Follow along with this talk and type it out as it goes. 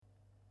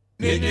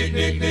Kick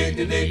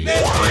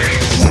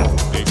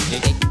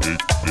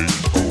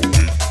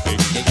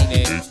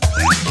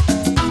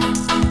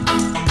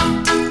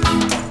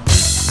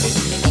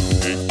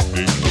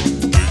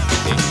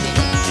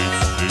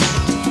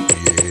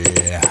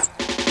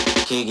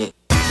it.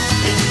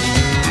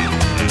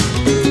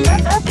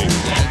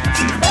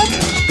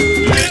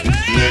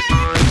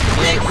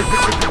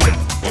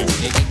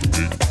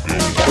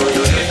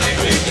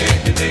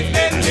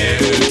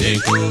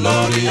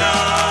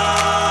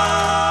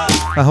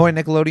 Ahoy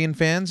Nickelodeon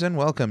fans, and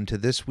welcome to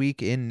This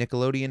Week in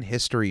Nickelodeon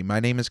History. My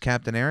name is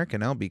Captain Eric,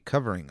 and I'll be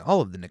covering all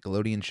of the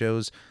Nickelodeon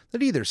shows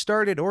that either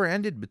started or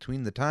ended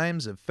between the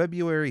times of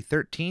February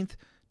 13th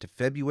to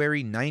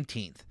February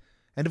 19th.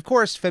 And of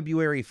course,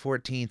 February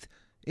 14th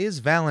is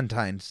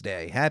Valentine's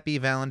Day. Happy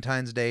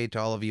Valentine's Day to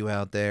all of you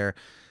out there.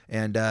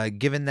 And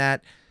given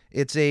that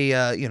it's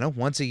a,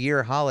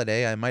 once-a-year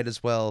holiday, I might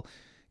as well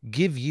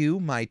give you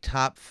my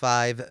top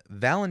 5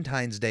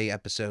 Valentine's Day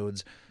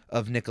episodes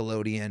of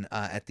Nickelodeon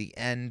at the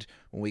end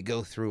when we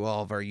go through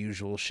all of our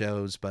usual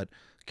shows, but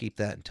keep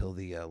that until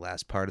the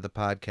last part of the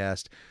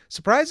podcast.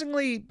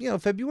 Surprisingly,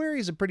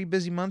 February is a pretty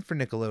busy month for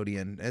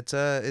Nickelodeon.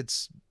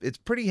 It's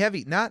pretty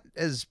heavy, not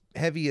as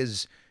heavy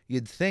as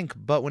you'd think,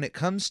 but when it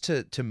comes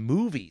to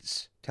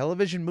movies,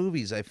 television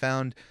movies, I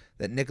found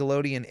that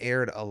Nickelodeon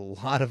aired a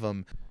lot of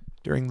them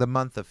during the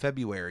month of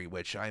February,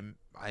 which I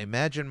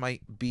imagine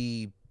might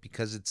be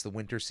because it's the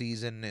winter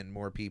season and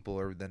more people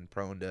are then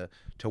prone to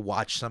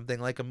watch something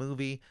like a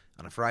movie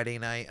on a Friday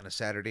night, on a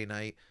Saturday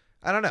night.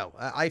 I don't know.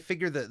 I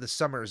figure that the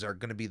summers are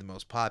going to be the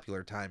most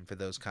popular time for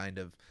those kind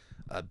of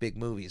big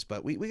movies,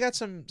 but we got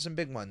some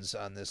big ones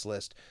on this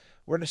list.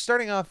 We're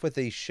starting off with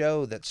a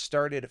show that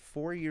started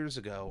 4 years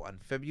ago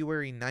on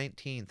February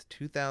 19th,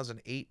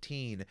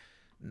 2018,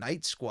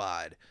 Night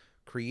Squad.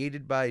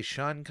 Created by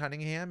Sean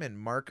Cunningham and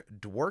Mark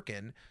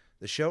Dworkin,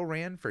 the show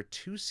ran for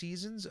 2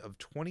 seasons of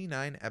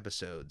 29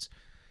 episodes.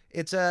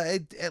 It's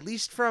at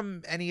least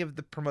from any of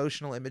the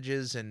promotional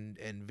images and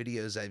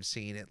videos I've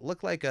seen, it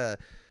looked like a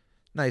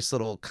nice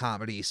little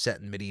comedy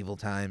set in medieval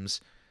times.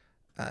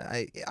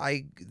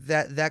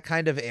 That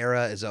kind of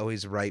era is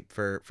always ripe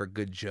for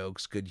good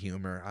jokes, good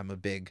humor. I'm a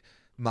big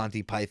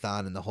Monty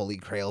Python and the Holy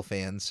Grail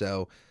fan,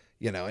 so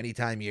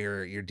anytime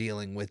you're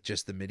dealing with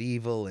just the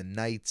medieval and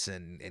knights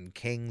and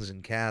kings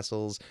and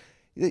castles,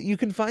 you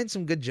can find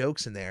some good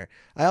jokes in there.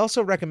 I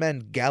also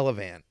recommend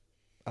Gallivant.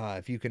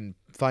 If you can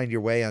find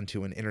your way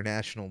onto an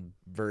international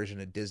version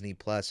of Disney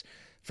Plus.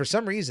 For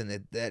some reason,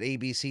 that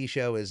ABC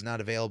show is not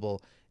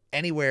available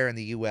anywhere in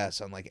the U.S.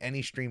 on like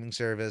any streaming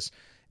service,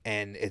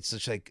 and it's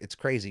just like it's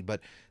crazy.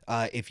 But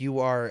if you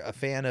are a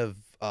fan of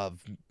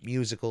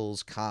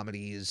musicals,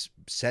 comedies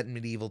set in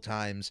medieval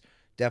times,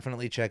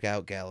 definitely check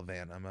out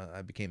Gallivant.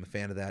 I became a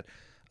fan of that.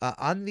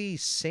 On the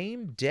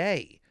same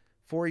day,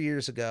 4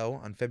 years ago,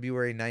 on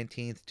February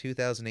 19th,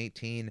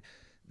 2018,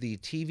 the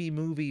TV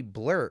movie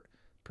Blur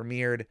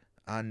premiered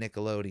on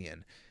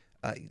Nickelodeon.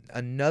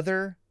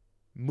 Another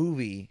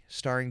movie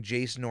starring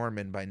Jace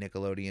Norman by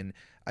Nickelodeon.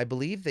 I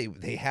believe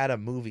they had a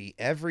movie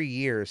every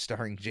year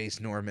starring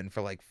Jace Norman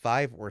for like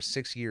 5 or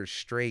 6 years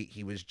straight.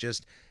 He was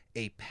just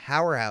a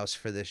powerhouse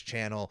for this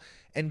channel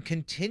and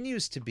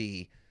continues to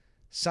be,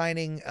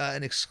 signing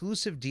an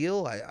exclusive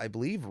deal, I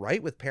believe,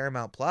 right with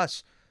Paramount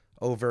Plus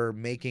over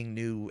making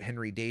new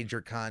Henry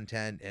Danger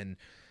content, and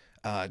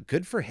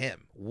good for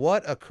him.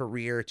 What a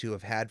career to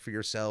have had for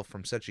yourself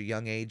from such a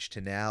young age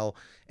to now,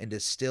 and to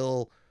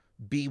still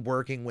be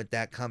working with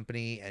that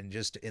company and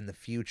just in the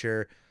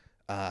future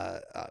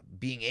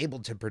being able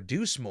to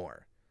produce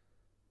more.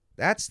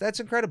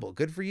 That's incredible.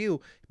 Good for you.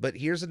 But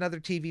here's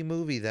another TV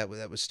movie that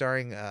was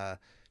starring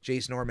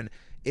Jace Norman.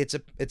 It's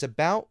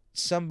about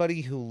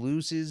somebody who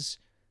loses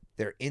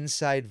their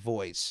inside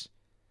voice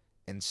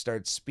and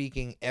starts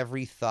speaking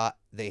every thought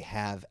they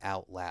have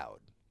out loud.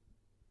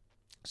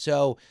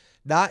 So,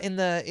 not in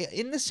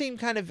the same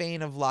kind of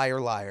vein of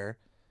Liar Liar,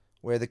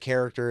 where the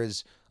character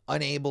is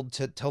unable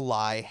to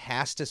lie,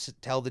 has to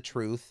tell the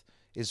truth,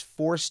 is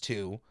forced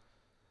to.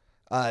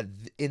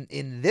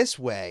 In this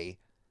way,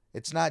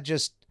 it's not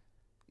just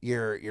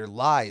your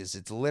lies,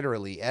 it's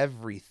literally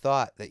every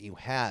thought that you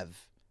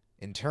have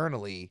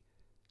internally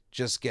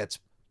just gets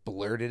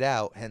blurted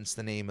out, hence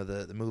the name of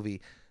the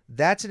movie.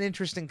 That's an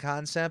interesting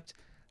concept.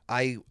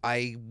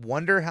 I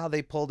wonder how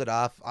they pulled it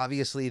off.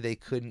 Obviously, they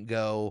couldn't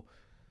go,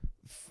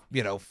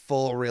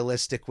 full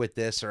realistic with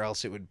this, or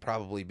else it would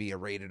probably be a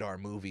rated R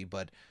movie.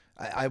 But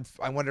I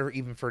wonder,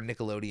 even for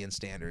Nickelodeon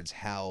standards,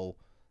 how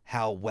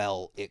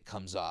well it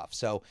comes off.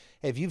 So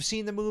if you've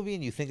seen the movie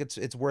and you think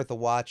it's worth a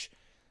watch,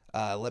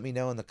 let me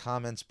know in the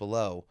comments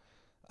below.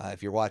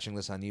 If you're watching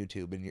this on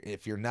YouTube, and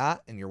if you're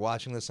not, and you're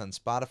watching this on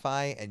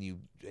Spotify, and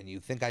you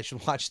think I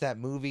should watch that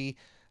movie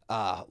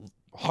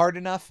hard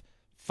enough,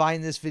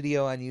 find this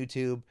video on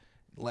YouTube.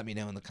 Let me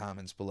know in the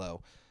comments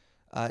below.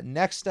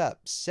 Next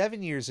up,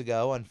 7 years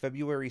ago, on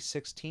February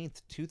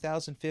 16th,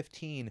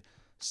 2015,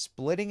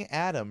 Splitting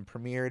Adam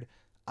premiered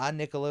on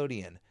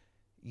Nickelodeon.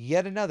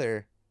 Yet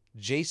another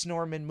Jace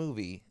Norman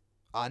movie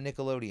on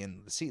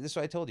Nickelodeon. See, this is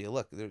what I told you.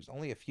 Look, there's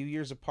only a few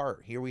years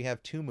apart. Here we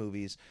have two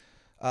movies.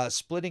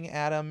 Splitting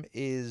Adam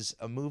is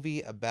a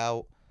movie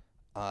about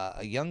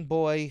a young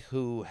boy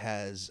who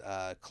has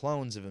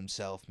clones of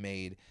himself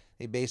made.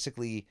 They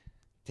basically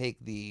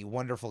take the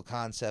wonderful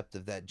concept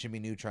of that Jimmy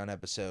Neutron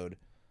episode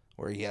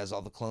where he has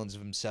all the clones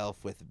of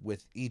himself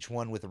with each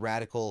one with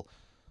radical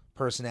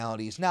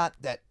personalities. Not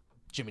that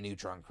Jimmy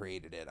Neutron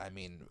created it. I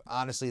mean,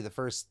 honestly, the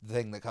first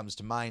thing that comes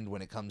to mind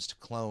when it comes to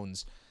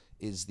clones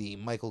is the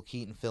Michael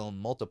Keaton film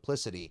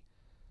Multiplicity,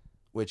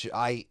 which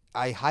I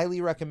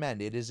highly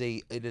recommend. It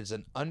is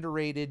an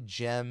underrated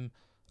gem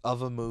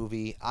of a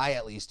movie. I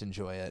at least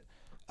enjoy it.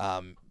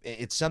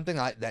 It's something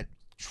that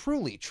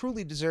truly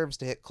deserves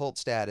to hit cult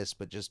status,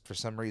 but just for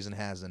some reason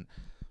hasn't.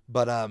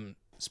 But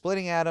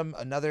Splitting Adam,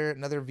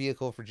 another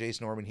vehicle for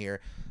Jason Norman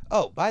here.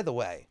 Oh, by the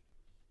way,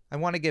 I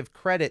want to give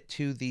credit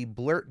to the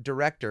Blurt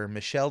director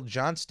Michelle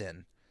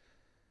Johnston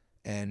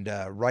and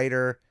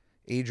writer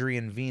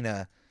Adrian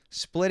Vina.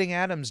 Splitting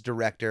Adam's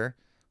director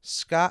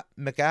Scott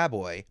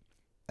McAvoy,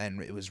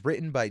 and it was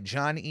written by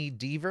John E.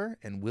 Deaver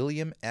and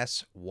William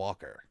S.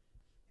 Walker.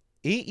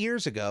 8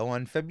 years ago,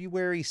 on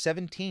February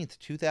 17th,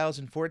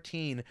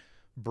 2014,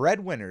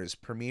 Breadwinners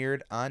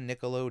premiered on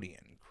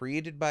Nickelodeon.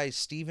 Created by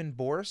Stephen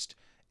Borst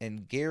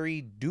and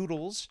Gary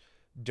Doodles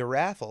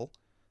DeRaffel.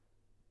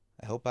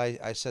 I hope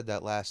I said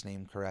that last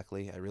name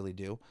correctly. I really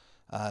do.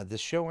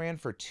 This show ran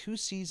for 2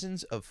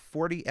 seasons of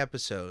 40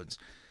 episodes.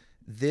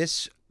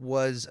 This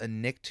was a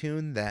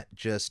Nicktoon that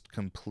just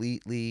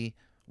completely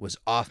was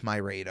off my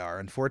radar.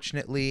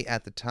 Unfortunately,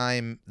 at the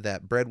time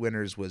that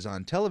Breadwinners was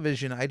on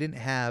television, I didn't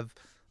have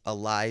a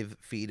live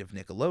feed of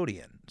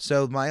Nickelodeon.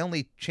 So my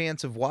only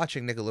chance of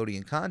watching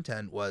Nickelodeon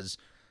content was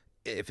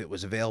if it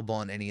was available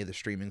on any of the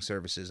streaming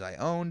services I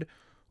owned,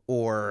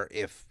 or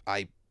if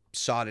I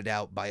sought it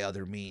out by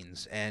other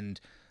means. And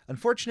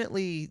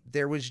unfortunately,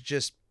 there was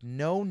just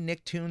no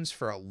Nicktoons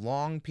for a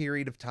long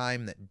period of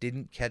time that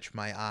didn't catch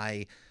my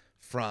eye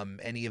from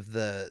any of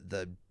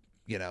the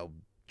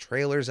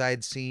trailers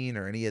I'd seen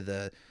or any of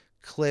the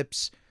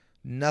clips.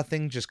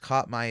 Nothing just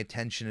caught my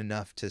attention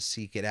enough to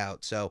seek it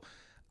out. So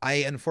I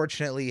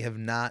unfortunately have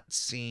not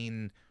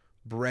seen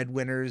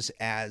Breadwinners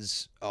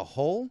as a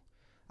whole.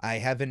 I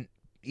haven't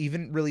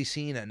even really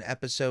seen an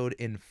episode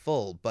in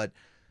full, but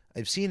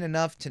I've seen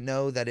enough to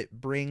know that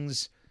it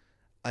brings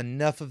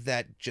enough of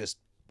that just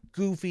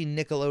goofy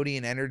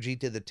Nickelodeon energy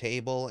to the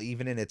table,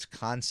 even in its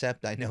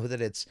concept. I know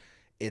that it's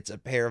a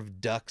pair of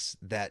ducks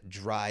that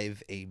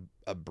drive a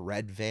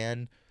bread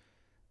van.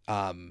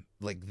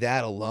 Like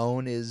that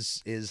alone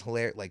is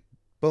hilarious. Like,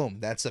 boom,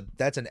 that's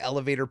an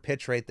elevator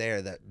pitch right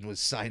there that was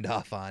signed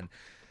off on.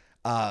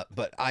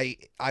 But I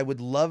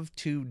would love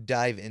to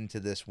dive into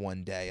this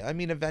one day. I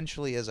mean,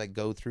 eventually as I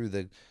go through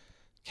the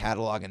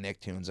catalog of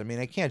Nicktoons, I mean,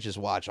 I can't just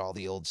watch all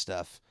the old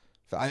stuff.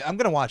 I'm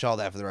going to watch all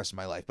that for the rest of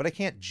my life, but I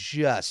can't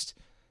just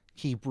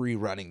keep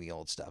rerunning the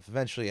old stuff.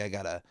 Eventually I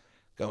got to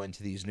go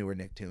into these newer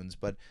Nicktoons.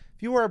 But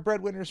if you are a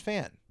Breadwinners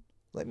fan,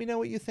 let me know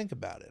what you think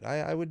about it.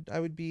 I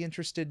would be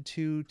interested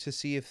to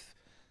see if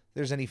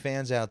there's any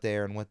fans out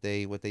there and what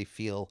they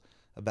feel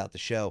about the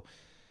show.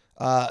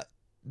 A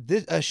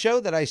show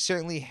that I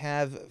certainly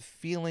have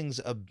feelings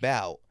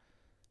about.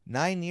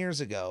 9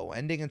 years ago,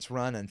 ending its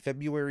run on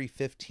February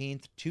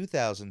 15th,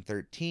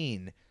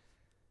 2013,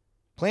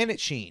 Planet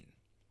Sheen.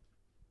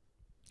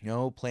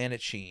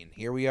 Planet Sheen.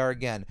 Here we are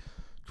again.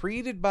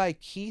 Created by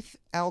Keith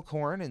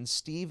Alcorn and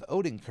Steve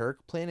Odenkirk,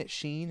 Planet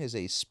Sheen is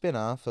a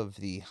spin-off of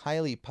the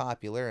highly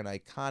popular and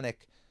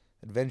iconic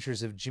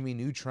Adventures of Jimmy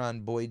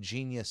Neutron Boy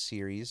Genius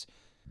series,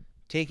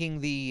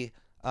 taking the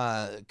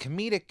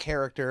comedic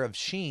character of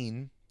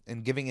Sheen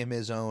and giving him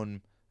his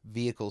own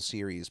vehicle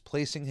series,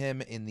 placing him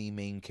in the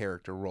main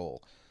character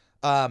role.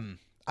 I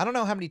don't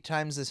know how many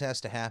times this has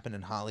to happen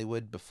in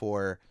Hollywood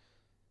before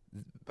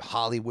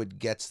Hollywood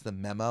gets the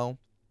memo.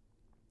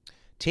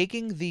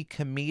 Taking the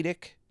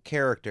comedic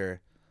character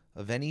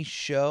of any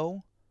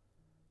show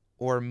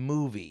or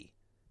movie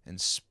and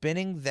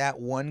spinning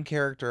that one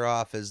character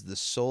off as the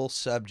sole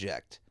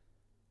subject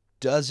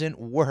doesn't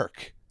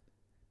work.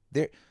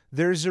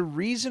 There's a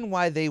reason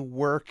why they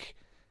work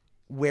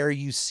where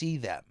you see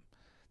them.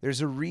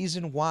 There's a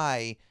reason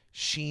why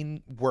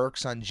Sheen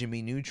works on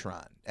Jimmy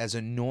Neutron. As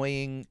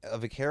annoying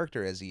of a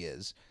character as he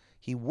is,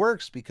 he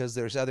works because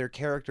there's other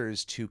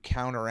characters to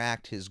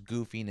counteract his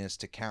goofiness,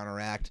 to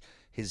counteract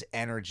his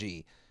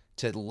energy,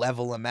 to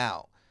level him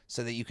out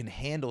so that you can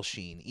handle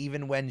Sheen.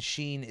 Even when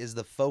Sheen is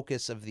the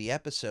focus of the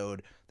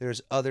episode,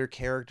 there's other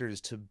characters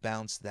to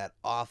bounce that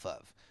off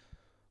of.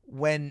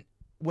 When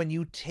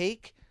you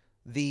take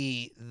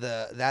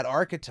that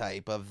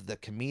archetype of the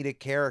comedic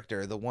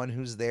character, the one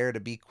who's there to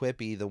be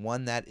quippy, the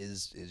one that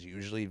is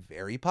usually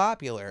very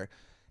popular,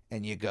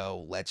 and you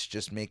go, let's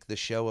just make the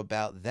show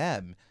about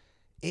them,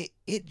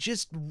 it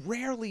just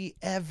rarely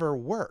ever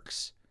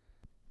works.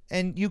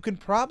 And you can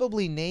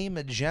probably name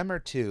a gem or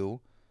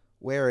two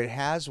where it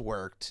has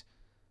worked,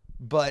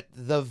 but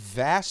the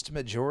vast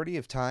majority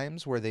of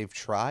times where they've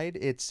tried,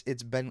 it's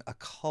been a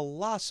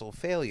colossal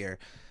failure.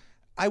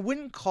 I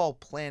wouldn't call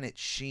Planet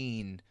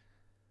Sheen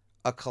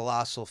a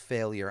colossal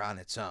failure on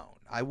its own.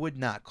 I would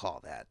not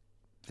call that.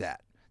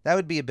 That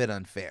would be a bit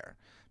unfair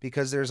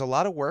because there's a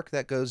lot of work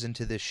that goes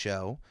into this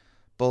show,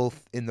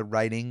 both in the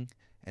writing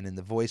and in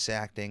the voice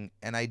acting,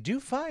 and I do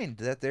find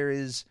that there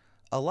is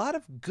a lot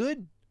of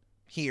good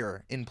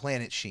here in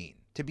Planet Sheen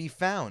to be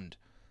found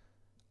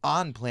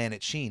on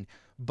Planet Sheen.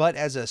 But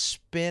as a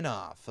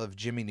spin-off of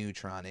Jimmy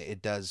Neutron,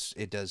 it does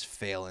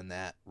fail in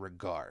that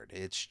regard.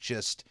 It's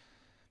just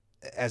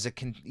as a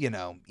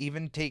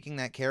even taking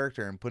that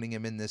character and putting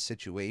him in this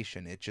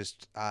situation,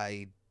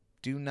 I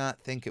do not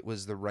think it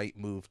was the right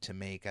move to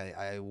make.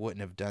 I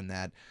wouldn't have done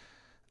that.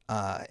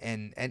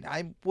 And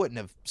I wouldn't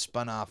have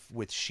spun off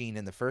with Sheen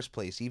in the first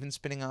place. Even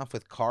spinning off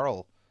with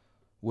Carl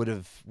would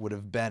have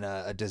been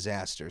a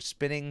disaster.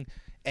 Spinning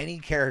any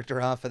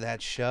character off of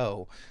that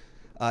show,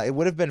 it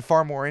would have been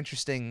far more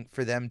interesting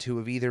for them to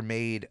have either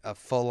made a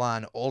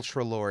full-on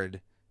Ultralord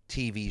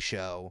TV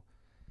show,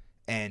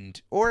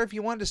 or if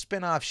you wanted to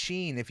spin off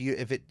Sheen,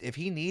 if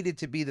he needed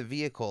to be the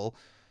vehicle,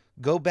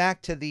 go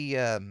back to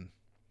the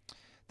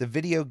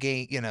video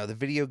game, the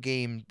video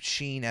game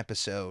Sheen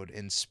episode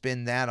and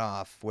spin that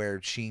off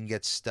where Sheen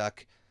gets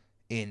stuck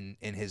in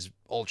his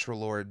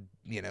Ultralord,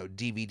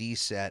 DVD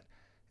set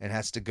and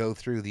has to go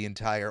through the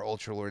entire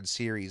Ultralord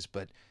series,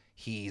 but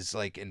he's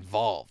like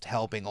involved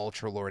helping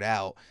Ultralord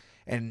out,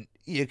 and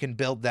you can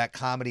build that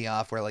comedy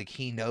off where like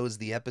he knows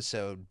the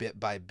episode bit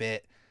by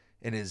bit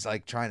and is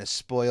like trying to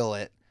spoil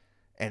it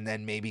and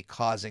then maybe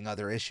causing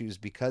other issues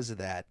because of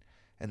that,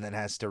 and then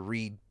has to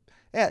read.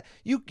 Yeah,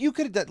 you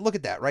could have look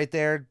at that right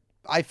there.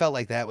 I felt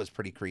like that was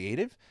pretty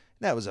creative.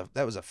 That was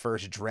a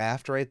first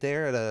draft right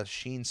there at a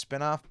Sheen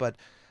spinoff, but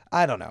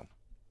I don't know.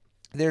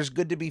 There's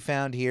good to be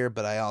found here,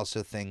 but I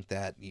also think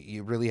that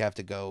you really have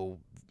to go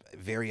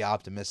very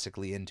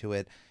optimistically into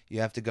it. You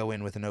have to go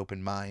in with an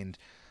open mind.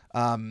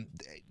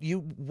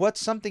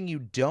 What's something you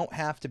don't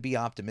have to be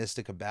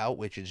optimistic about,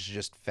 which is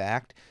just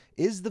fact,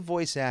 is the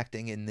voice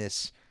acting in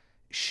this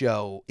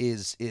show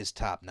is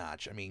top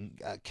notch. I mean,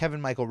 Kevin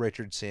Michael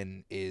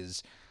Richardson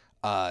is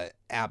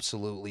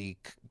absolutely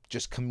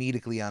just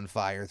comedically on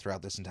fire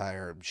throughout this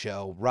entire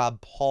show.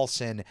 Rob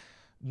Paulsen,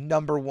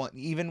 number one,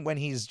 even when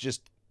he's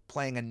just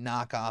playing a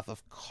knockoff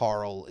of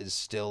Carl, is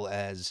still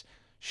as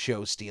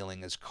show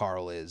stealing as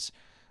Carl is.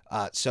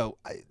 So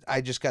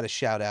I just got to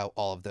shout out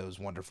all of those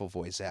wonderful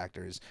voice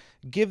actors.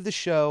 Give the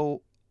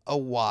show a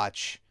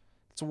watch.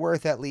 It's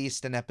worth at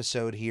least an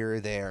episode here or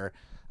there.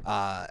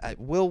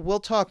 We'll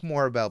talk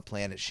more about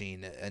Planet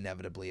Sheen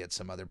inevitably at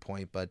some other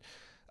point, but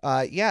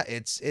yeah,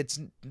 it's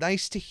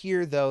nice to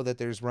hear though that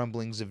there's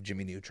rumblings of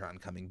Jimmy Neutron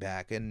coming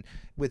back, and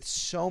with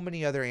so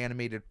many other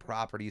animated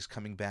properties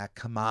coming back.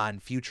 Come on,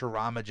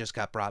 Futurama just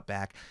got brought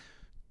back.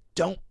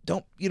 You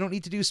don't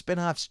need to do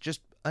spin-offs.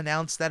 Just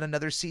announce that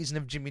another season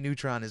of Jimmy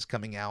Neutron is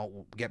coming out.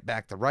 Get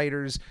back the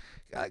writers,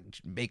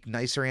 make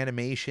nicer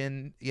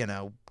animation,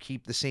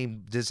 keep the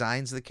same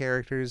designs of the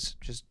characters.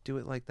 Just do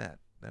it like that.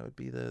 That would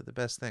be the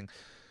best thing.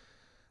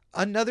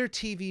 Another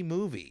TV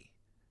movie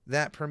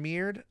that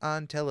premiered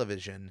on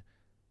television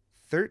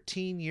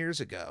 13 years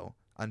ago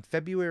on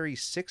February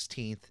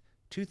 16th,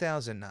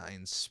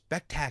 2009,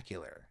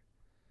 Spectacular,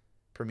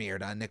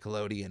 premiered on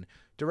Nickelodeon,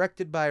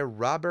 directed by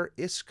Robert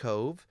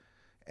Iscove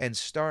and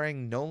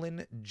starring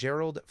Nolan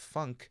Gerald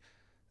Funk.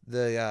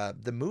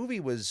 The movie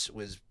was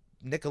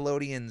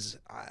Nickelodeon's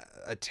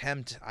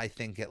attempt, I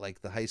think, at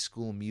like the High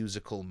School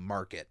Musical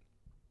market.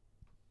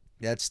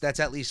 That's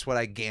at least what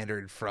I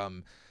gathered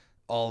from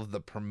all of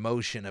the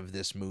promotion of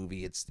this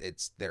movie.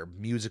 It's their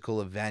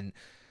musical event.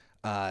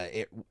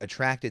 It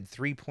attracted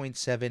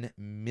 3.7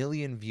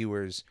 million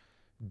viewers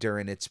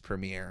during its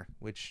premiere,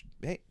 which,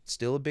 hey,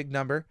 still a big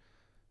number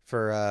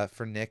for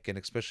Nick, and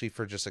especially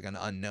for just like an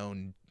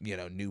unknown,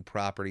 new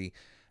property.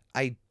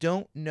 I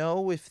don't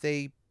know if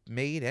they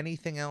made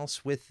anything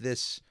else with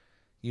this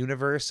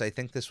universe. I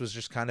think this was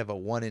just kind of a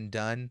one and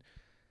done.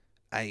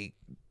 I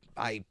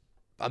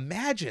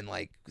imagine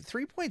like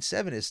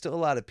 3.7 is still a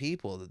lot of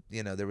people.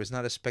 There was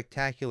not a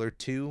Spectacular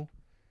 2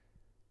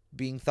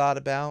 being thought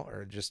about,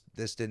 or just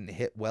this didn't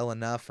hit well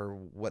enough, or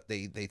what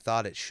they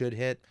thought it should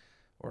hit,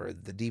 or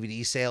the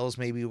DVD sales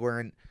maybe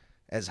weren't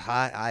as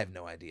high. I have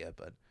no idea,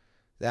 but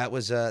that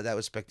was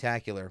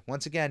Spectacular.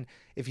 Once again,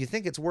 if you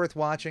think it's worth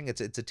watching,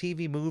 it's a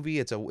TV movie.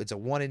 It's a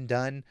one and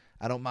done.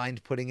 I don't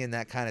mind putting in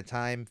that kind of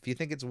time. If you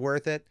think it's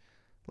worth it,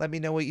 let me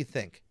know what you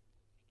think.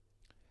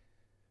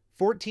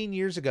 14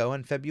 years ago,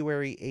 on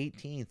February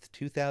 18th,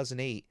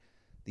 2008,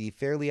 the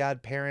Fairly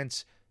Odd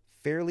Parents'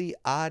 Fairly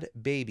Odd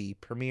Baby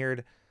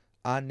premiered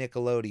on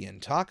Nickelodeon.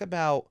 Talk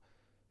about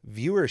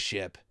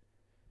viewership.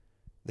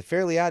 The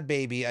Fairly Odd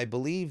Baby, I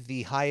believe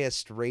the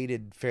highest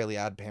rated Fairly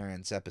Odd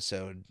Parents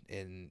episode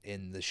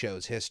in the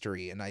show's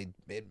history, and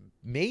it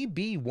may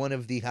be one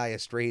of the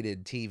highest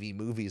rated TV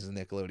movies in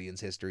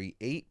Nickelodeon's history.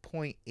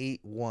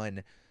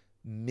 8.81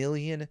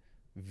 million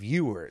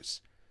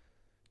viewers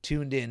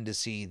tuned in to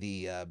see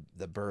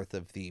the birth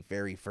of the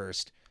very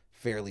first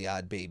Fairly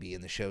Odd Baby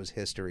in the show's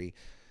history.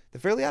 The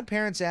Fairly Odd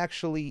Parents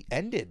actually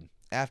ended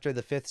after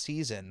the 5th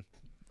season.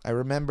 I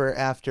remember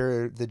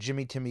after the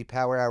Jimmy Timmy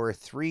Power Hour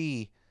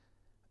 3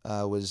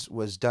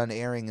 was done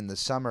airing in the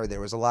summer,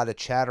 there was a lot of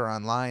chatter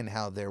online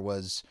how there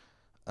was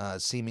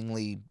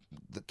seemingly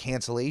the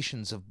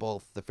cancellations of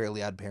both The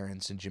Fairly Odd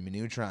Parents and Jimmy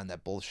Neutron,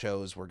 that both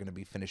shows were going to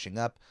be finishing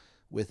up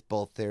with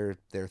both their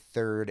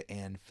third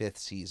and fifth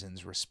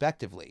seasons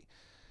respectively.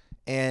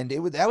 And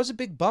that was a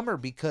big bummer,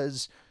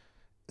 because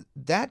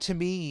that, to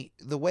me,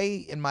 the way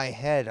in my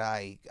head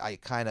I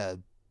kind of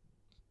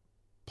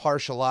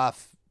partial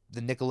off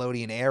the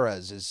Nickelodeon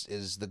eras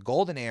is the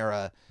golden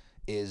era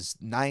is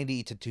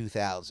 90 to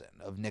 2000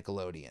 of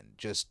Nickelodeon.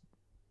 Just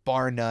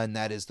bar none,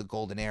 that is the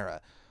golden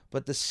era.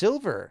 But the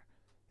silver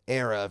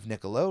era of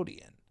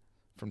Nickelodeon,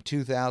 from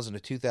 2000 to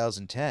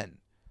 2010,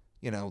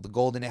 the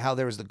golden, how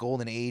there was the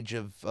golden age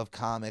of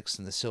comics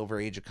and the silver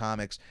age of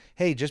comics.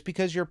 Hey, just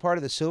because you're part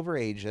of the silver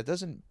age, that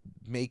doesn't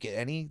make it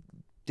any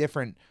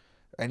different,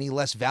 any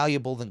less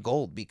valuable than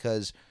gold,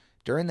 because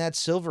during that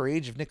silver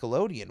age of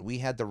Nickelodeon, we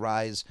had the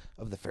rise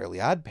of the Fairly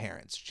Odd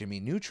Parents, Jimmy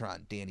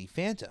Neutron, Danny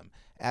Phantom,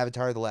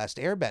 Avatar: The Last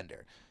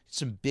Airbender.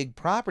 Some big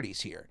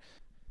properties here.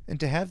 And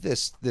to have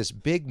this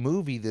big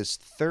movie, this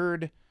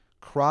third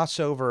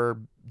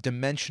crossover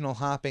dimensional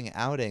hopping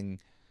outing,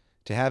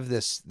 to have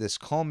this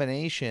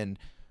culmination,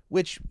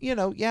 which,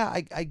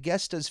 I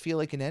guess does feel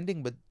like an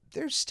ending, but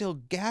there's still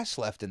gas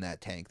left in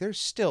that tank. There's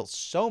still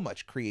so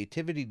much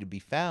creativity to be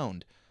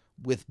found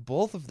with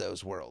both of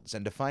those worlds,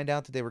 and to find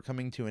out that they were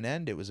coming to an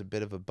end, it was a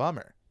bit of a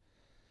bummer.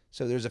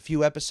 So there's a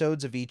few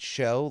episodes of each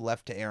show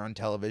left to air on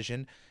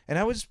television, and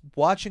I was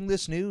watching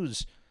this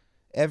news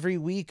every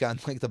week on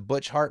like the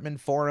Butch Hartman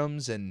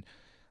forums and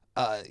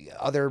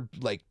other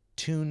like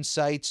Toon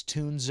sites,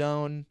 Toon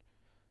Zone.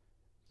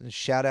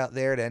 Shout out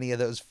there to any of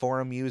those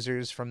forum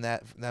users from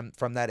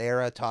that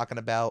era, talking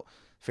about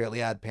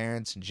Fairly Odd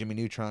Parents and Jimmy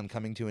Neutron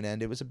coming to an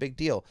end. It was a big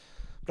deal.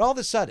 But all of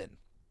a sudden,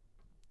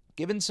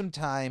 given some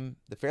time,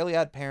 the Fairly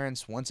Odd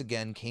Parents once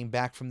again came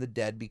back from the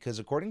dead, because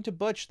according to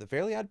Butch, the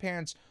Fairly Odd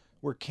Parents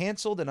were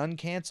canceled and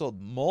uncanceled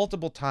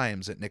multiple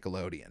times at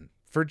Nickelodeon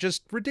for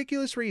just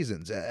ridiculous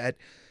reasons. At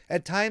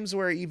times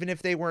where even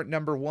if they weren't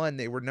number one,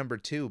 they were number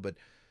two, but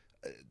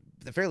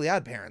the Fairly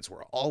Odd Parents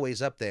were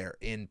always up there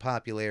in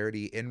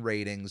popularity, in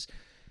ratings.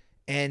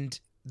 And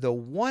the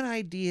one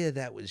idea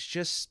that was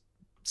just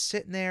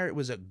sitting there, it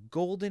was a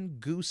golden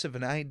goose of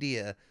an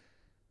idea,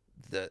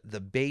 the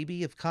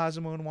baby of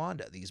Cosmo and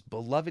Wanda, these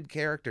beloved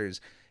characters,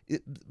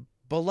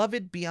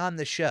 beloved beyond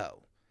the show.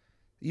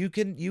 You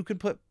can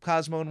put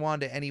Cosmo and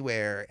Wanda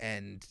anywhere,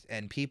 and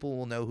people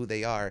will know who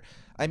they are.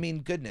 I mean,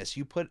 goodness,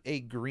 you put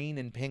a green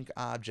and pink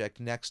object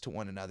next to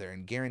one another,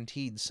 and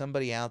guaranteed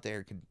somebody out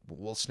there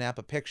will snap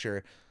a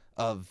picture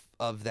of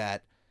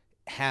that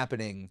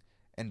happening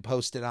and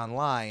post it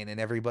online,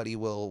 and everybody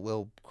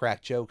will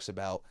crack jokes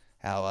about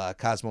how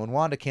Cosmo and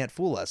Wanda can't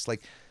fool us.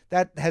 Like,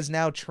 that has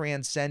now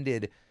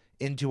transcended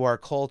into our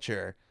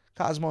culture.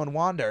 Cosmo and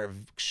Wanda are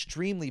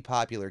extremely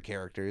popular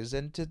characters,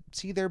 and to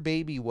see their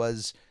baby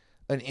was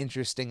an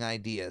interesting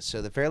idea.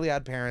 So the Fairly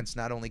Odd Parents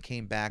not only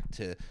came back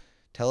to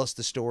tell us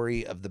the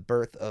story of the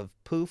birth of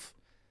Poof,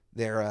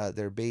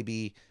 their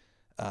baby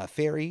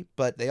fairy,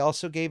 but they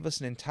also gave us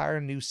an entire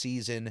new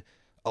season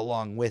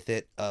along with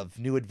it of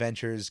new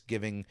adventures,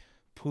 giving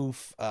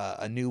Poof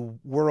a new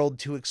world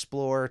to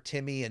explore,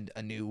 Timmy and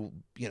a new,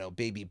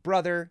 baby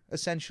brother,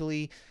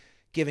 essentially,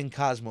 giving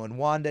Cosmo and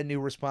Wanda new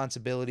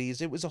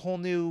responsibilities. It was a whole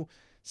new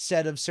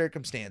set of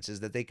circumstances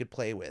that they could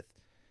play with.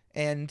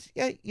 And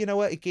yeah, you know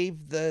what? It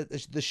gave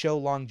the show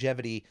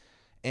longevity,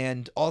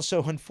 and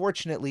also,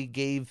 unfortunately,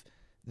 gave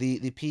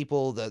the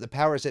people, the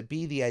powers that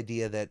be, the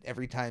idea that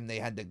every time they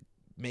had to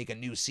make a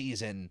new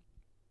season,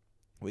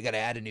 we got to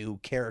add a new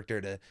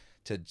character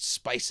to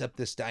spice up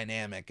this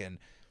dynamic. And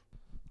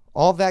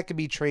all that could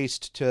be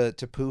traced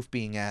to Poof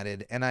being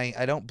added. And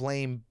I don't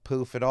blame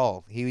Poof at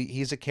all.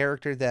 He's a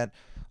character that,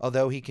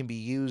 although he can be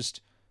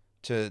used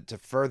to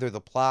further the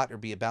plot or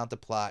be about the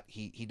plot,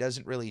 he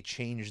doesn't really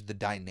change the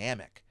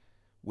dynamic,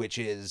 which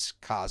is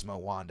Cosmo,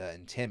 Wanda,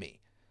 and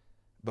Timmy.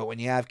 But when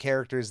you have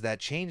characters that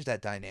change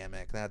that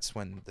dynamic, that's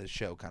when the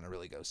show kind of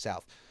really goes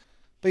south.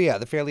 But yeah,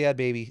 The Fairly Odd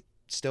Baby,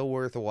 still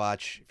worth a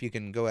watch if you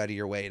can go out of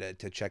your way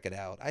to check it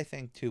out. I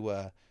think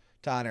to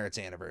honor its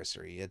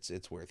anniversary,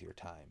 it's worth your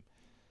time.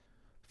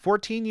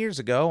 14 years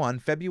ago, on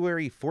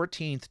February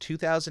 14th,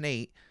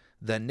 2008,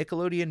 the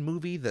Nickelodeon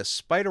movie The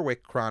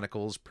Spiderwick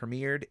Chronicles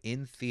premiered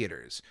in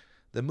theaters.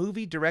 The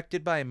movie,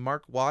 directed by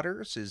Mark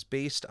Waters, is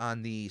based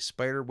on the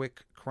Spiderwick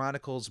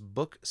Chronicles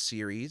book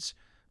series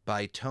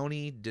by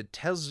Tony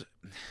DeTerlizzi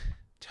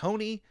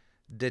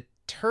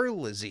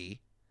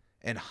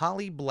and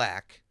Holly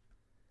Black.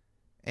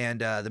 And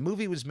the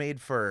movie was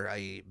made for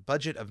a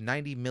budget of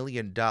 $90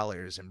 million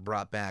and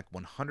brought back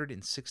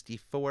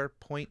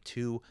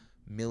 $164.2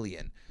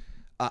 million.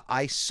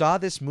 I saw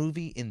this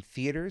movie in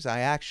theaters.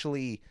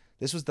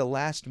 This was the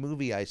last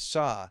movie I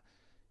saw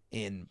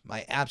in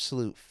my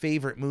absolute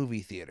favorite movie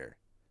theater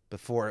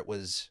before it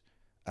was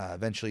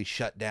eventually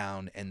shut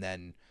down, and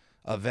then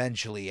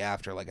eventually,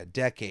 after like a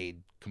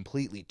decade,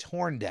 completely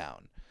torn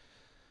down.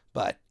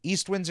 But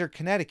East Windsor,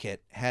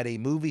 Connecticut had a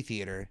movie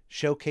theater,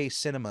 Showcase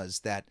Cinemas,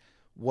 that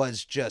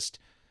was just,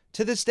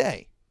 to this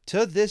day,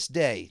 To this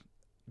day,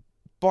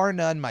 bar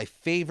none, my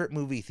favorite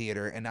movie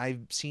theater, and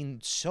I've seen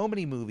so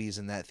many movies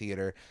in that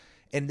theater.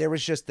 And there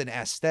was just an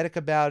aesthetic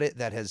about it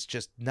that has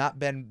just not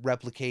been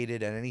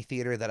replicated at any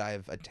theater that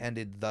I've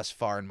attended thus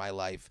far in my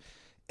life.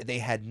 They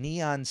had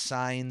neon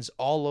signs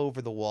all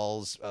over the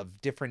walls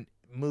of different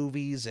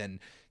movies, and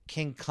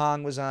King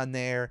Kong was on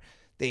there.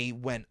 They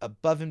went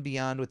above and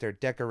beyond with their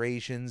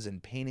decorations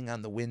and painting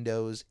on the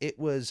windows. It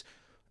was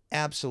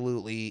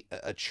absolutely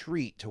a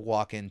treat to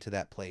walk into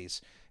that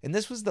place. And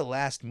this was the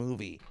last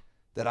movie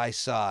that I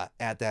saw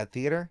at that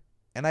theater,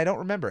 and I don't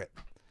remember it.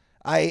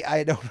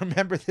 I don't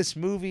remember this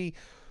movie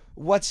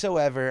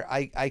whatsoever.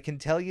 I can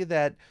tell you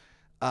that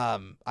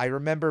I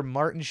remember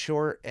Martin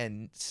Short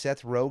and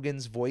Seth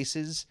Rogen's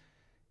voices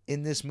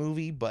in this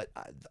movie, but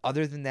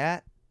other than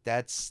that,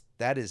 that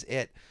is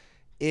it.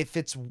 If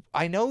it's,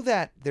 I know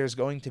that there's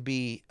going to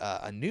be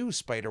a new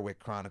Spiderwick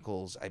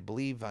Chronicles, I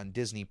believe on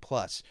Disney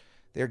Plus.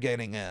 They're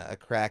getting a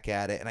crack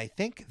at it, and I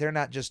think they're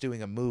not just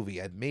doing a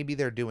movie. Maybe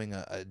they're doing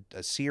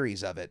a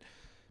series of it.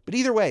 But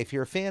either way, if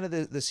you're a fan of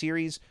the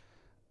series,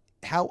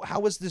 how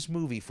was this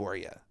movie for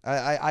you?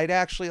 I'd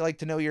actually like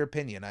to know your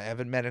opinion. I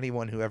haven't met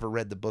anyone who ever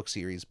read the book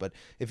series, but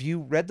if you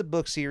read the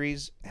book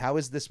series, how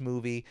is this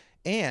movie?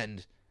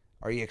 And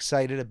are you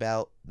excited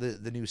about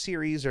the new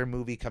series or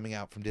movie coming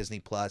out from Disney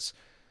Plus?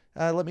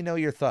 Let me know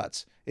your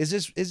thoughts. Is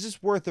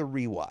this worth a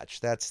rewatch?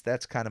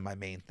 That's kind of my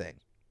main thing.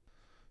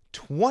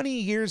 20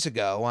 years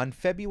ago, on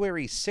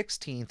February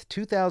 16th,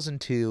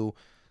 2002,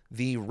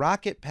 the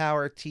Rocket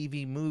Power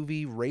TV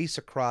movie Race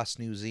Across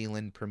New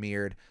Zealand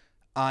premiered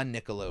on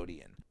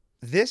Nickelodeon.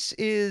 This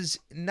is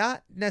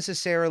not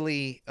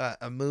necessarily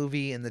a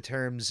movie in the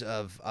terms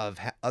of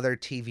other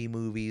TV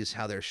movies,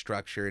 how they're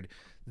structured.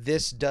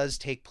 This does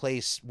take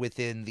place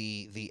within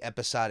the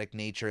episodic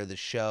nature of the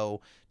show,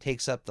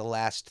 takes up the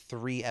last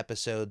 3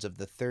 episodes of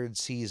the 3rd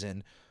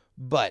season,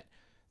 but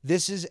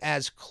this is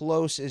as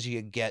close as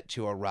you get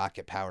to a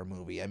Rocket Power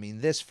movie. I mean,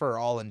 this, for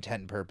all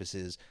intent and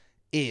purposes,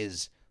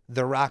 is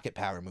the Rocket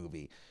Power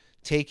movie.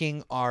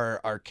 Taking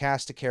our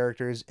cast of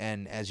characters,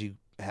 and as you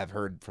have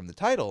heard from the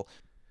title,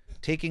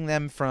 taking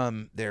them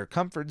from their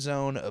comfort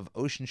zone of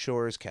Ocean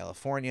Shores,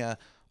 California,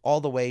 all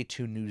the way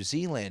to New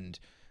Zealand,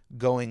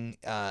 going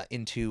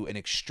into an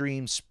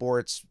extreme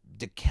sports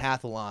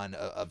decathlon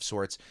of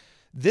sorts.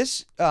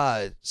 This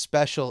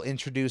special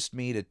introduced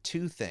me to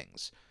 2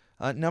 things.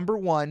 Number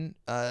one,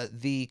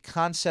 the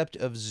concept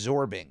of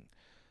zorbing.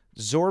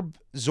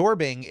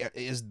 Zorbing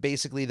is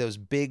basically those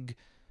big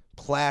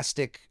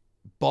plastic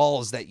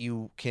balls that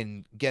you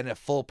can get a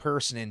full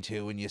person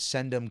into, and you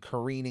send them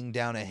careening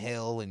down a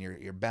hill, and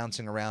you're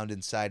bouncing around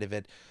inside of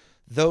it.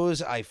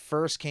 Those I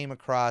first came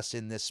across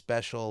in this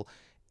special,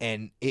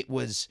 and it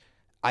was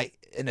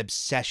an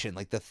obsession.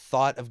 Like, the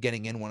thought of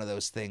getting in one of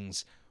those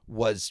things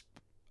was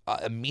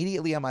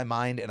immediately on my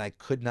mind, and I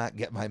could not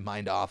get my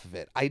mind off of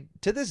it.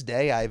 To this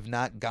day, I've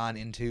not gone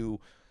into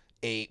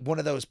one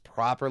of those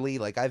properly.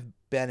 Like, I've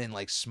been in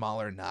like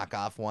smaller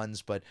knockoff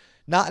ones, but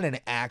not in an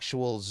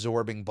actual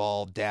zorbing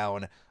ball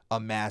down a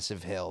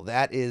massive hill.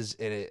 That is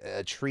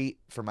a treat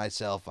for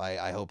myself.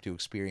 I hope to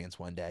experience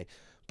one day.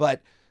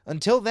 But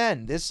until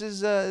then, this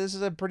is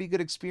a pretty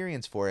good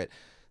experience for it.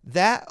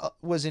 That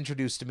was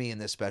introduced to me in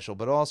this special,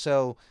 but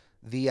also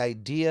the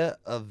idea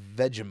of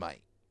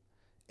Vegemite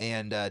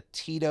and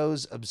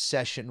Tito's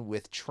obsession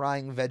with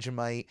trying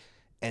Vegemite,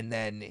 and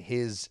then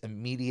his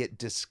immediate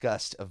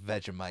disgust of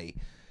Vegemite.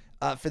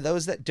 For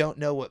those that don't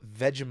know what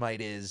Vegemite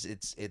is,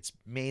 it's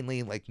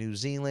mainly like New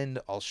Zealand,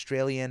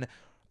 Australian,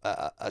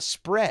 a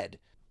spread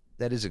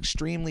that is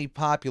extremely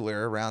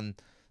popular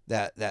around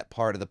that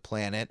part of the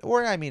planet.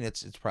 Or, I mean,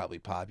 it's probably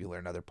popular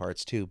in other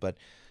parts too, but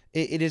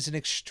it is an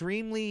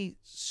extremely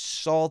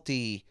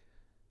salty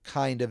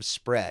kind of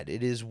spread.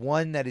 It is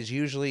one that is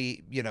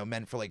usually,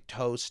 meant for like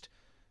toast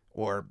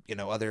or,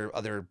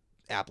 other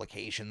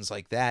applications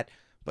like that.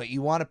 But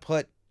you want to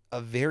put a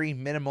very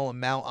minimal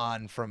amount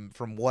on from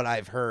what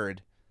I've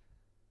heard.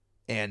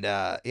 And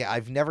yeah,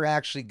 I've never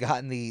actually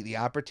gotten the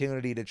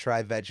opportunity to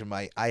try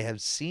Vegemite. I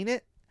have seen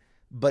it,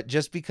 but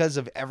just because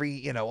of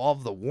all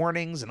of the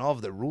warnings and all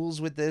of the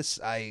rules with this,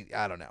 I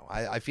don't know.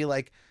 I feel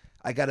like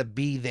I got to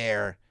be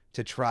there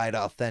to try it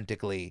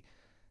authentically.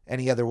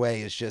 Any other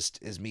way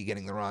is me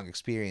getting the wrong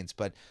experience.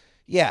 But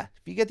yeah,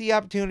 if you get the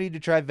opportunity to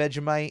try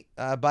Vegemite,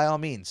 by all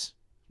means,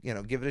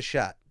 give it a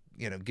shot.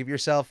 Give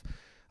yourself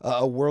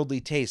a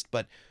worldly taste.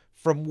 But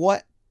from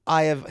what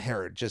I have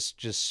heard,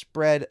 just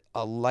spread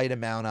a light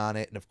amount on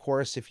it, and of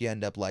course, if you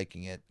end up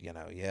liking it, you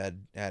add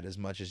as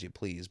much as you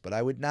please. But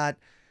I would not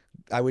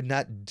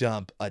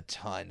dump a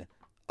ton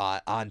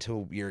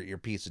onto your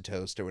piece of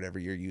toast or whatever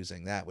you're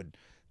using. That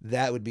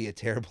would be a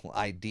terrible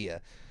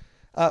idea.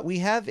 We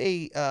have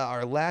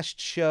our last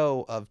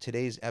show of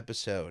today's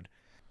episode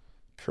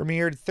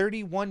premiered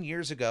 31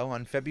 years ago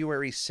on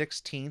February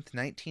 16th,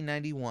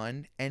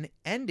 1991, and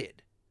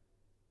ended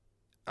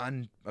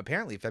on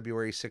apparently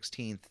February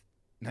 16th,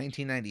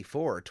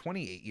 1994,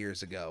 28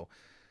 years ago.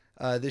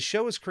 The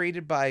show was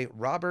created by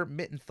Robert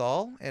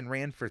Mittenthal and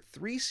ran for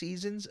 3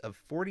 seasons of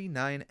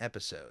 49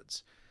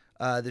 episodes.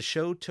 The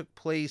show took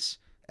place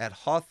at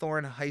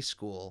Hawthorne High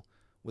School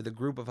with a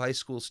group of high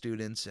school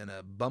students and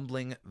a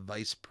bumbling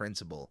vice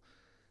principal.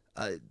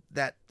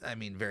 That, I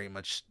mean, very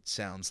much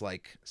sounds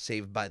like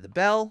Saved by the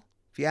Bell,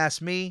 if you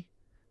ask me.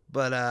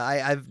 But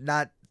I've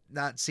not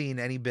seen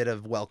any bit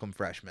of Welcome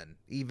Freshmen.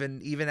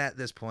 Even at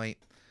this point,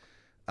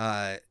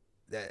 uh,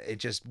 it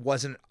just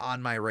wasn't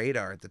on my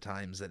radar at the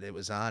times that it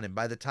was on. And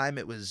by the time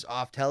it was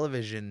off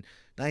television,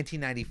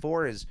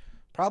 1994 is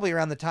probably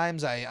around the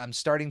times I'm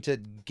starting to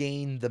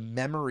gain the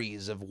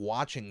memories of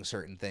watching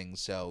certain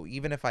things. So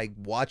even if I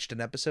watched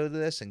an episode of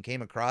this and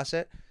came across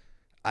it,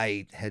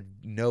 I had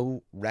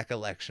no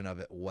recollection of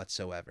it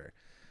whatsoever.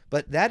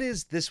 But that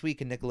is This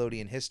Week in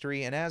Nickelodeon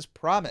History. And as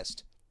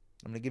promised,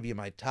 I'm going to give you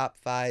my top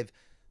 5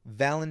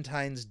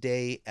 Valentine's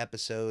Day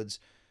episodes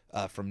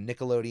from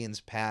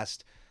Nickelodeon's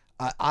past.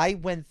 I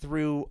went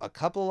through a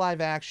couple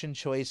live action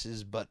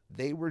choices, but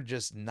they were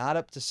just not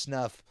up to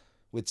snuff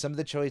with some of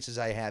the choices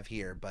I have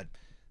here. But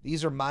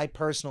these are my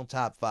personal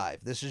top 5.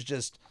 This is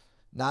just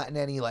not in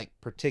any like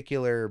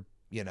particular,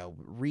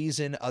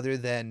 reason other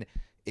than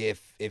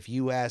if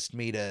you asked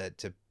me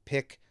to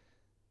pick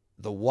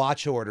the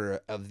watch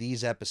order of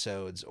these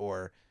episodes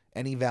or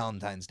any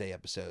Valentine's Day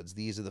episodes,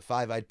 these are the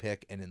 5 I'd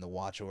pick, and in the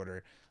watch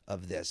order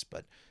of this.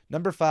 But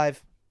number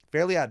 5,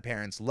 Fairly Odd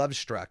Parents, Love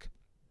Struck.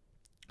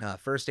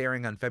 First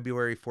airing on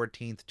February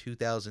 14th,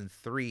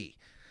 2003.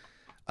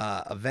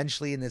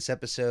 Eventually in this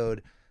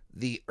episode,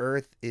 the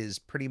Earth is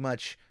pretty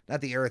much, not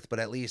the Earth, but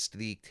at least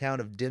the town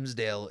of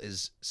Dimsdale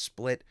is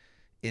split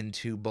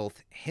into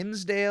both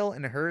Himsdale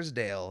and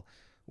Hersdale,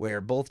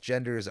 where both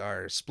genders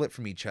are split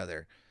from each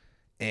other.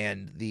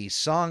 And the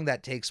song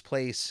that takes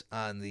place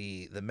on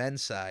the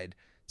men's side,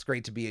 It's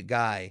Great to Be a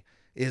Guy,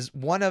 is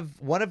one of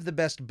the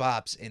best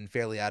bops in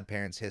Fairly Odd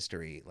Parents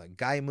history. Like,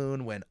 Guy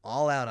Moon went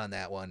all out on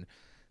that one.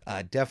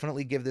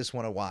 Definitely give this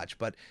one a watch.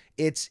 But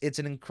it's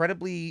an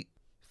incredibly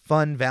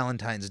fun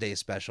Valentine's Day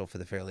special for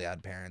the Fairly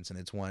Odd Parents, and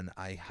it's one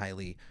I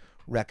highly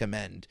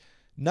recommend.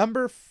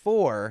 Number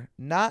 4,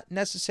 not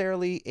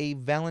necessarily a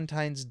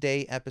Valentine's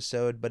Day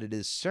episode, but it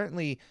is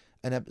certainly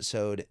an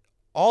episode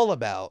all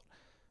about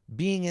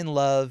being in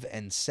love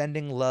and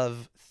sending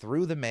love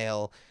through the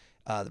mail.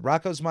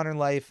 Rocko's Modern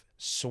Life,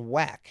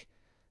 SWAK.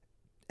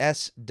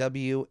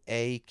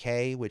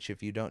 SWAK, which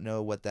if you don't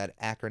know what that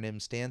acronym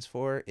stands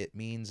for, it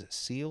means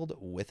sealed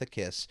with a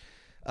kiss.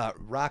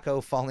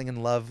 Rocko falling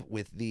in love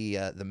with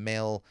the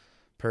male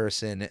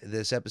person.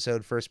 This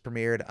episode first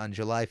premiered on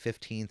July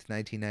 15th,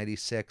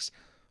 1996.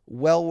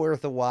 Well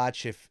worth a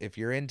watch if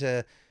we're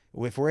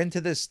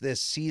into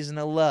this season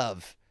of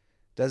love.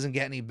 Doesn't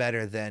get any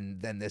better than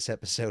this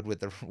episode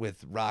with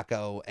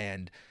Rocko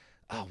and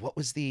what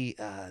was the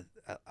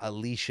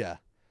Alicia,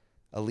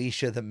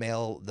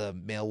 the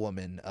male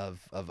woman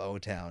of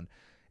O-Town,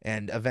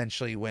 and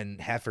eventually when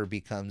Heifer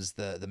becomes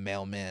the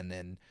mailman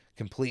and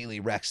completely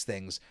wrecks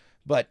things.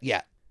 But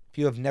yeah, if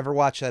you have never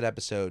watched that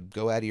episode,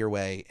 go out of your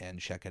way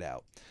and check it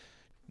out.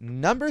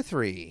 Number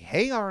 3,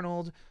 Hey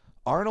Arnold,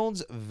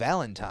 Arnold's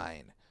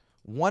Valentine.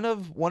 One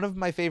of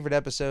my favorite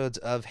episodes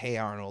of Hey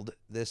Arnold.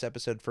 This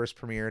episode first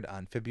premiered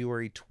on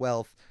February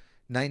 12th,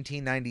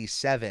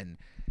 1997,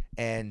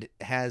 and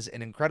has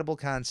an incredible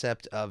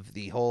concept of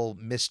the whole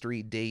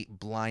mystery date,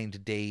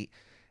 blind date,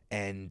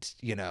 and,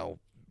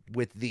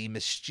 with the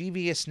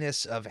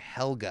mischievousness of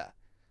Helga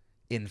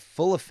in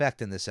full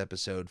effect in this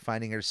episode,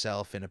 finding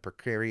herself in a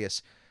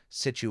precarious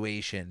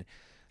situation.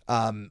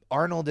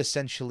 Arnold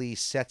essentially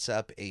sets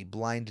up a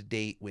blind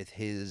date with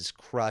his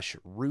crush,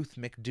 Ruth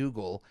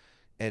McDougal,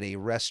 at a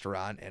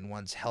restaurant, and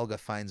once Helga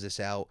finds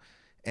this out,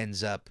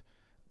 ends up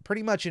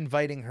pretty much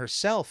inviting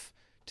herself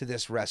to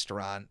this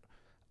restaurant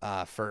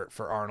for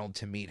Arnold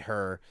to meet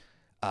her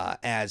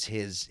as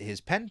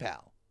his pen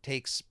pal.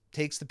 Takes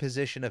the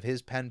position of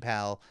his pen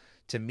pal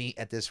to meet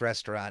at this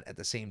restaurant at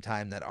the same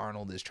time that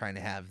Arnold is trying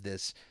to have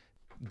this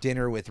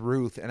dinner with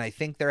Ruth. And I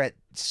think they're at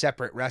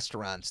separate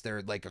restaurants.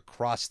 They're like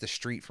across the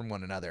street from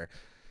one another.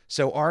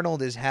 So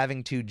Arnold is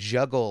having to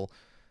juggle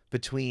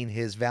between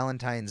his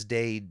Valentine's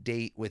Day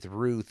date with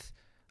Ruth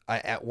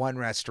at one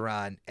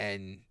restaurant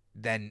and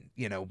then,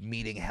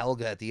 meeting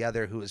Helga at the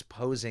other, who is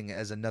posing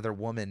as another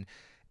woman.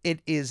 It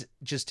is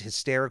just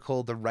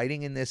hysterical. The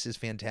writing in this is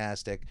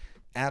fantastic.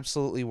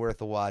 Absolutely worth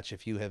a watch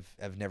if you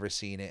have never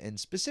seen it. And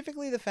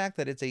specifically the fact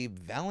that it's a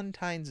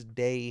Valentine's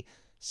Day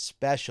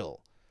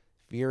special.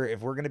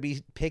 If we're going to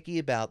be picky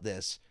about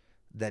this,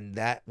 then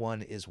that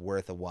one is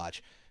worth a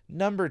watch.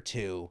 Number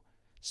 2,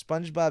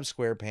 SpongeBob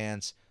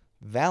SquarePants,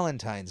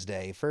 Valentine's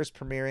Day, first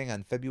premiering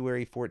on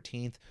February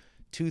 14th,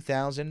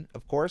 2000.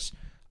 Of course,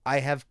 I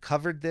have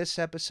covered this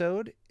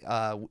episode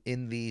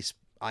in the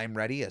I'm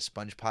Ready, a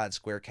SpongePod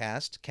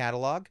Squarecast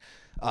catalog.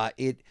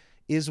 It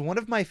is one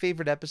of my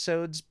favorite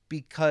episodes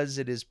because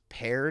it is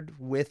paired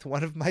with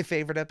one of my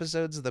favorite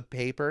episodes, The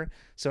Paper.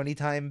 So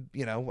anytime,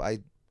 I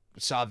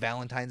saw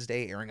Valentine's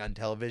Day airing on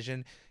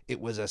television, it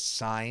was a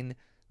sign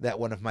that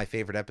one of my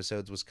favorite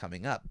episodes was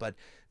coming up. But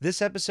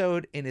this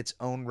episode in its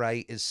own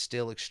right is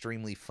still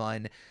extremely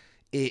fun.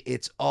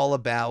 It's all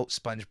about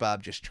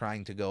SpongeBob just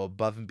trying to go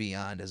above and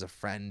beyond as a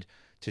friend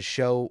to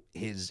show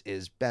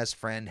his best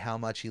friend how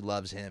much he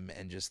loves him,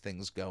 and just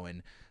things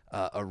going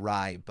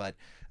awry. But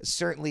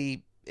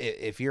certainly,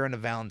 if you're in a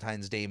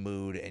Valentine's Day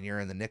mood and you're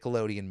in the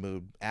Nickelodeon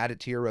mood, add it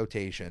to your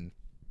rotation.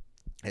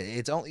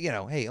 It's only,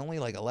 hey, only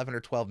like 11 or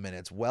 12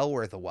 minutes, well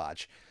worth a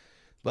watch.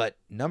 But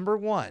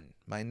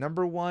my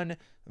number one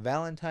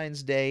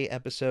Valentine's Day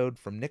episode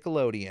from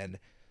Nickelodeon,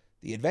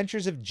 The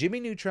Adventures of Jimmy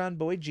Neutron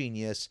Boy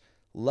Genius,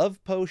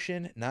 Love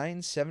Potion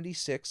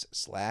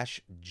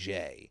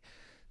 976/J.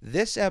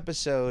 This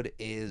episode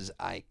is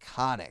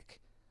iconic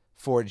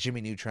for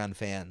Jimmy Neutron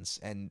fans.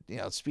 And,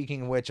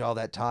 speaking of which, all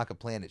that talk of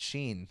Planet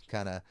Sheen,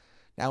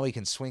 now we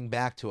can swing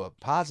back to a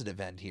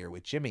positive end here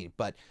with Jimmy.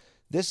 But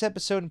this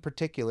episode in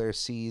particular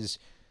sees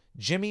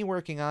Jimmy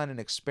working on an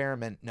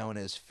experiment known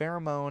as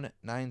Pheromone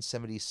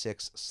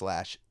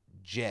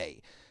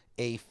 976/J,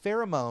 a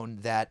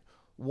pheromone that,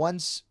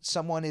 once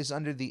someone is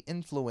under the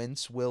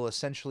influence, will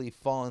essentially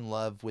fall in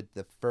love with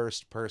the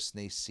first person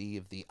they see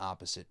of the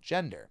opposite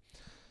gender.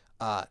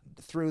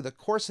 Through the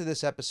course of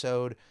this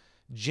episode,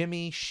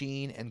 Jimmy,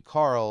 Sheen, and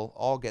Carl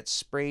all get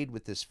sprayed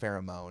with this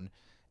pheromone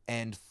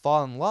and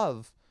fall in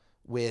love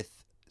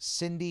with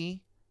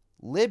Cindy,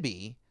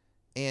 Libby,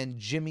 and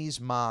Jimmy's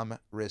mom,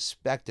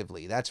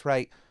 respectively. That's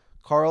right.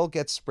 Carl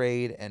gets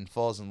sprayed and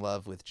falls in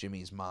love with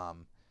Jimmy's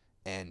mom,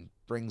 and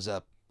brings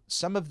up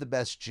some of the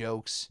best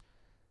jokes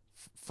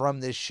from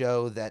this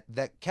show that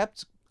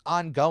kept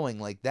on going.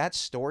 Like, that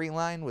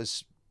storyline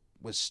was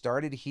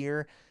started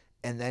here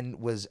and then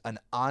was an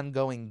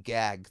ongoing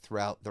gag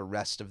throughout the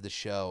rest of the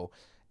show.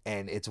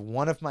 And it's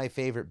one of my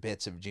favorite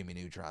bits of Jimmy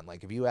Neutron.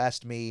 Like, if you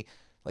asked me,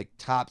 like,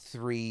 top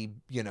 3,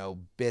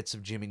 bits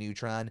of Jimmy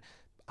Neutron,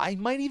 I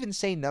might even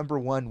say number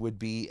 1 would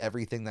be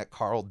everything that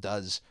Carl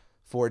does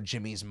for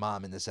Jimmy's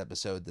mom in this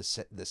episode.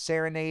 The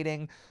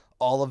serenading,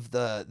 all of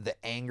the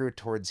anger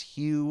towards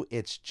Hugh.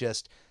 It's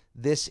just,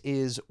 this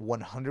is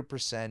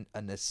 100%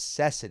 a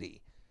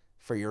necessity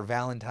for your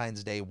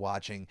Valentine's Day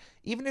watching.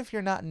 Even if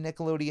you're not in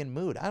Nickelodeon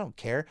mood, I don't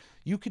care.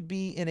 You could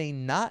be in a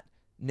not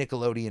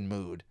Nickelodeon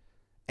mood,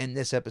 and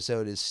this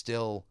episode is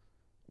still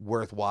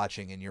worth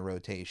watching in your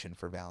rotation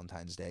for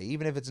Valentine's Day.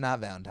 Even if it's not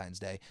Valentine's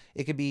Day,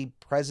 it could be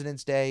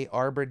President's Day,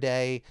 Arbor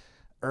Day,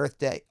 Earth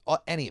Day,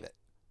 any of it.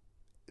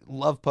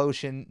 Love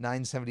Potion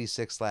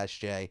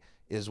 976/J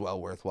is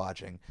well worth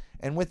watching.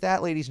 And with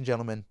that, ladies and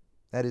gentlemen,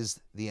 that is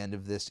the end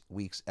of this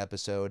week's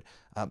episode.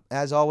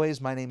 As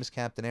always, my name is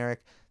Captain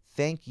Eric.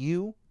 Thank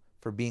you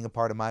for being a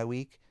part of my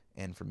week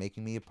and for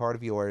making me a part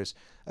of yours.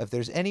 If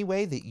there's any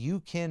way that you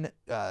can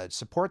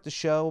support the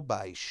show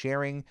by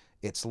sharing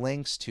its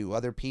links to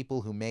other people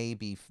who may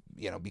be,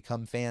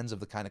 become fans of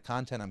the kind of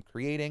content I'm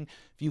creating,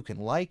 if you can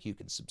you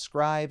can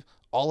subscribe,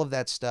 all of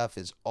that stuff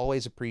is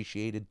always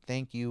appreciated.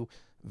 Thank you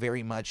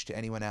very much to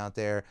anyone out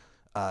there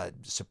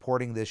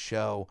supporting this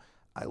show.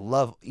 I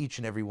love each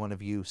and every one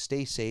of you.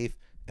 Stay safe,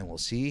 and we'll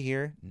see you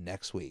here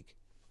next week.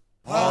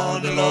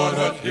 On the Lord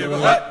Hut, here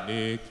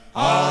Nick.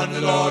 On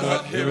the Lord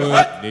Hut, here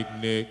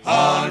Nick.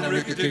 On the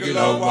Ricky Ticky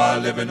Low, while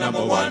living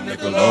 #1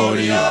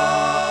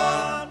 Nickelodeon.